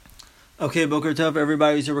Okay, Boker Tov,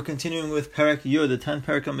 everybody. So we're continuing with Perek Yud, the 10th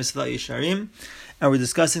Perek of Shaare, and we're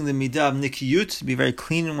discussing the midah of nikiyut, to be very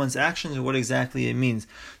clean in one's actions and what exactly it means.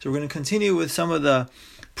 So we're going to continue with some of the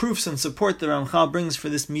proofs and support that Ramchal brings for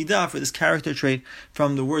this midah, for this character trait,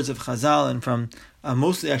 from the words of Chazal and from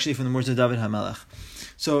mostly actually from the words of David Hamelech.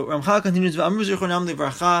 So Ramchal continues,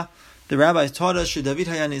 the rabbis taught us,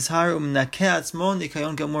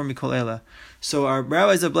 so our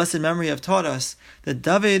rabbis of blessed memory have taught us that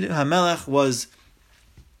David Hamelech was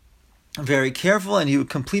very careful, and he would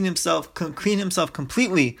clean himself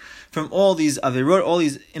completely from all these averot, all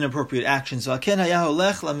these inappropriate actions. So what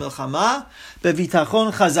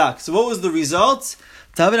was the result?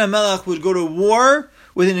 David Hamelech would go to war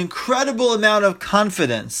with an incredible amount of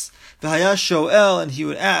confidence. And he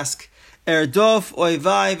would ask, Erdof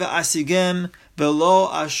oivai v'asigem velo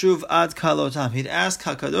ashuv ad kalotam. He'd ask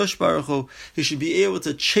HaKadosh Baruch Hu, he should be able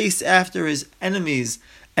to chase after his enemies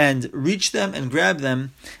and reach them and grab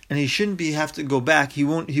them, and he shouldn't have to go back. He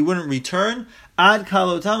wouldn't return ad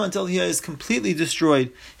kalotam until he has completely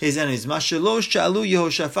destroyed his enemies. Mashelosh sha'alu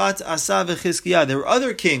Yehoshaphat asa v'Chizkiah. There were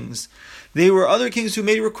other kings who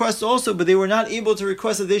made requests also, but they were not able to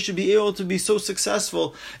request that they should be able to be so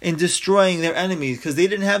successful in destroying their enemies, because they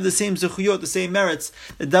didn't have the same zechuyot, the same merits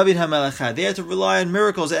that David Hamelech had. They had to rely on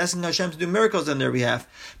miracles, asking Hashem to do miracles on their behalf.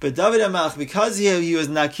 But David Hamelech, because he was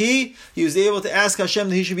naki, he was able to ask Hashem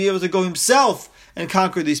that he should be able to go himself and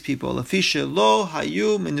conquer these people. Lo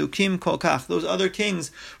hayu menukim kolkach. Those other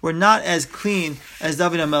kings were not as clean as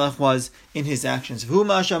David Hamelech was in his actions. David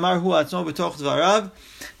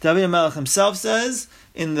Hamelech himself says,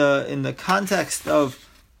 in the context of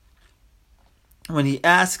when he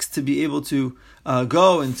asks to be able to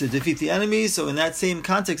go and to defeat the enemies, so in that same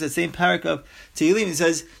context, that same parak of Tehillim, he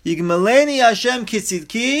says, Yigmaleni Hashem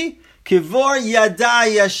kitzidki kivor yada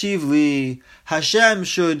yashiv li. Hashem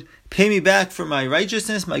should pay me back for my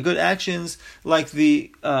righteousness, my good actions, like the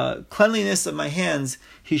cleanliness of my hands.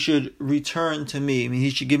 He should return to me. I mean, he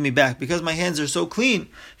should give me back. Because my hands are so clean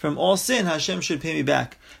from all sin, Hashem should pay me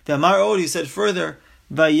back. The Amar Od, he said further,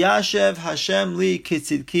 Vayashev Hashem li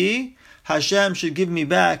kitzidki. Hashem should give me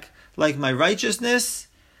back like my righteousness.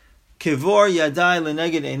 Kivor yadai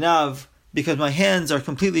leneged einav. Because my hands are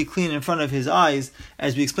completely clean in front of his eyes.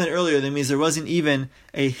 As we explained earlier, that means there wasn't even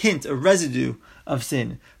a hint, a residue of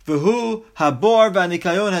sin. V'hu habor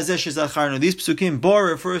v'anikayon hazeh shezacharnu. These psukim, bor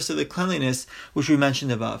refers to the cleanliness which we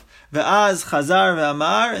mentioned above. Ve'az chazar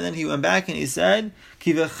ve'amar, and then he went back and he said,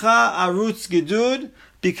 Kivecha arutz gedud,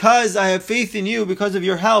 because I have faith in you, because of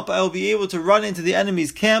your help, I will be able to run into the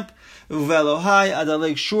enemy's camp. Uvelohai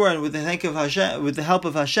adaleg shur, and with the help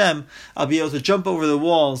of Hashem, I'll be able to jump over the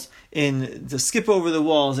walls, to skip over the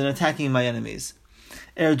walls in attacking my enemies.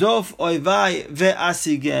 Erdof oivai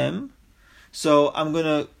ve'asigem. So I'm going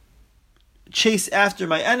to chase after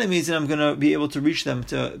my enemies, and I'm going to be able to reach them,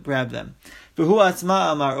 to grab them. V'hu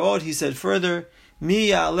atzma amar od, he said further, Mi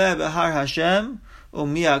ya'aleh behar Hashem, o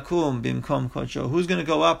mi yakum bimkom kodsho. Who's going to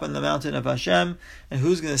go up on the mountain of Hashem, and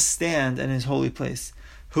who's going to stand in his holy place?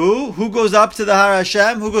 Who? Who goes up to the Har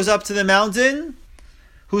Hashem? Who goes up to the mountain?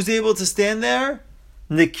 Who's able to stand there?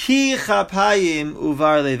 Neki chapayim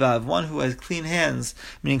uvar levav. One who has clean hands,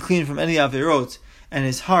 meaning clean from any averot, and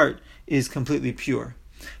his heart is completely pure.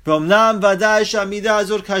 V'omnam vadai shamidah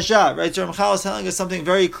azur kasha. Right, so Ramchal is telling us something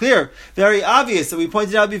very clear, very obvious, that we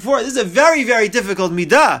pointed out before. This is a very, very difficult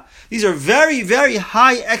midah. These are very, very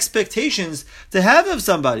high expectations to have of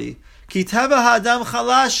somebody. Ki tava ha'adam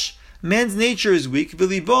chalash. Man's nature is weak.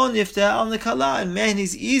 V'libon yifteh al nekala. And man,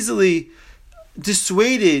 he's easily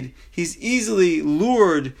dissuaded. He's easily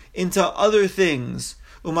lured into other things.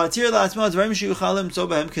 Umatir la'atzma dvarim sheyuchal limtzo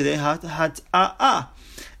b'hem kedei hat'a'ah.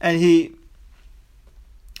 And he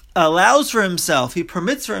allows for himself, he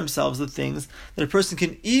permits for himself the things that a person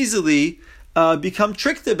can easily become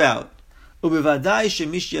tricked about. Somebody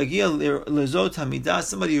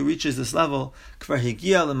who reaches this level,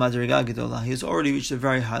 he has already reached a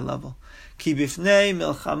very high level. Because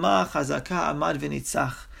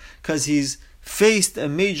he's faced a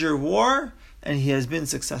major war and he has been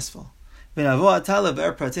successful. Okay, so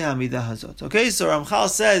Ramchal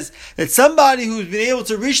says that somebody who's been able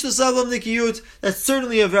to reach this level of nikiyut, that's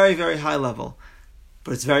certainly a very, very high level.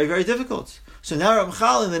 But it's very, very difficult. So now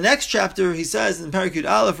Ramchal, in the next chapter, he says, in Perek Yud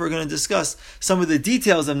Aleph, we're going to discuss some of the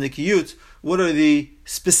details of nikiyut. What are the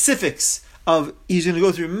specifics of, he's going to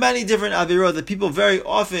go through many different avirot that people very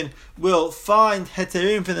often will find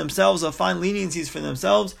heterim for themselves, or find leniencies for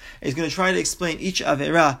themselves. He's going to try to explain each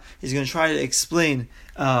avirah. He's going to try to explain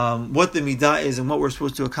what the midah is and what we're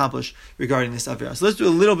supposed to accomplish regarding this avera. So let's do a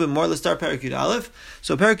little bit more. Let's start Perek Yud Aleph.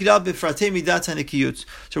 So Perek Yud Aleph b'fratei midat hanikiyut.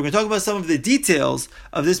 So we're going to talk about some of the details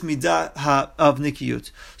of this midah of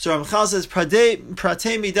nikiyut. So Ramchal says pratei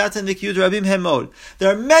midat hanikiyut rabim hemod.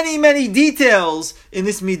 There are many, many details in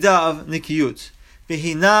this midah of nikiyut.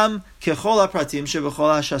 V'hinam kechol hapratim shebechol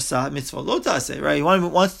hashasa mitzvot lo taseh. Right?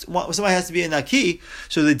 Somebody has to be a naki.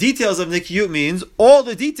 So the details of nikiyut means all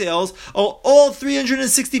the details of all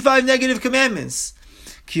 365 negative commandments.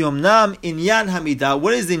 Ki omnam inyan hamidah.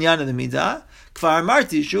 What is the inyan of the midah? Kvar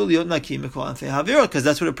amarti shu liot naki mikol anfei haverot. Because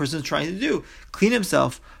that's what a person is trying to do: clean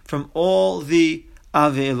himself from all the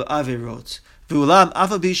averot. Even though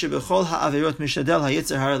the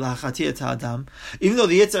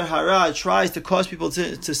Yetzer Hara tries to cause people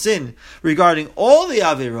to sin regarding all the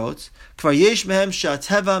Averot,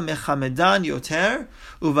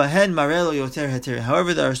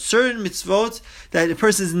 however, there are certain mitzvot that a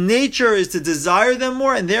person's nature is to desire them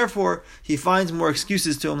more, and therefore he finds more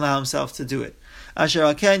excuses to allow himself to do it. And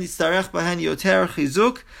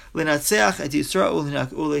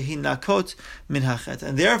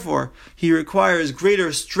therefore he requires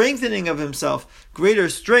greater strengthening of himself, greater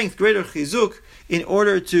strength, greater chizuk, in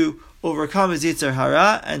order to overcome his Yetzer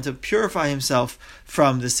Hara and to purify himself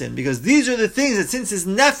from the sin. Because these are the things that, since his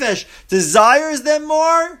nefesh desires them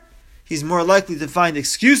more, he's more likely to find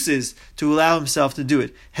excuses to allow himself to do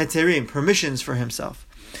it. Heterim, permissions for himself.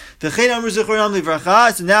 So now Rabbi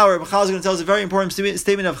Chazal is going to tell us a very important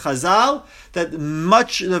statement of Chazal, that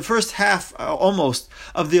the first half, almost,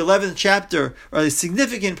 of the 11th chapter, or a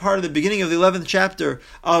significant part of the beginning of the 11th chapter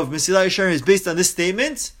of Mesilat Yesharim is based on this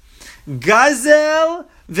statement: Gazel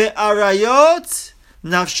ve'arayot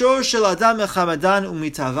nafsho shel adam mechamadan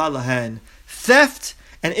umitava lahen. Theft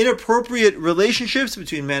and inappropriate relationships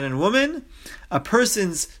between man and woman, a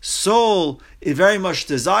person's soul, it very much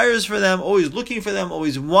desires for them, always looking for them,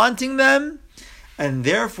 always wanting them, and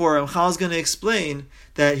therefore Ramchal is going to explain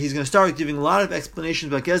that he's going to start giving a lot of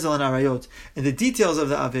explanations about Gezel and Arayot and the details of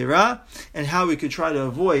the Avera and how we could try to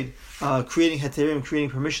avoid creating heterim,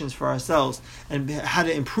 creating permissions for ourselves, and how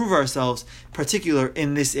to improve ourselves, in particular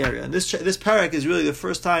in this area. And this Perek is really the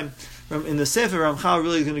first time in the Sefer Ramchal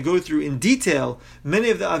really is going to go through in detail many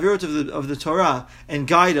of the Averot of the Torah and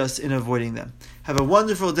guide us in avoiding them. Have a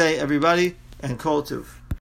wonderful day, everybody, and Kol Tuv.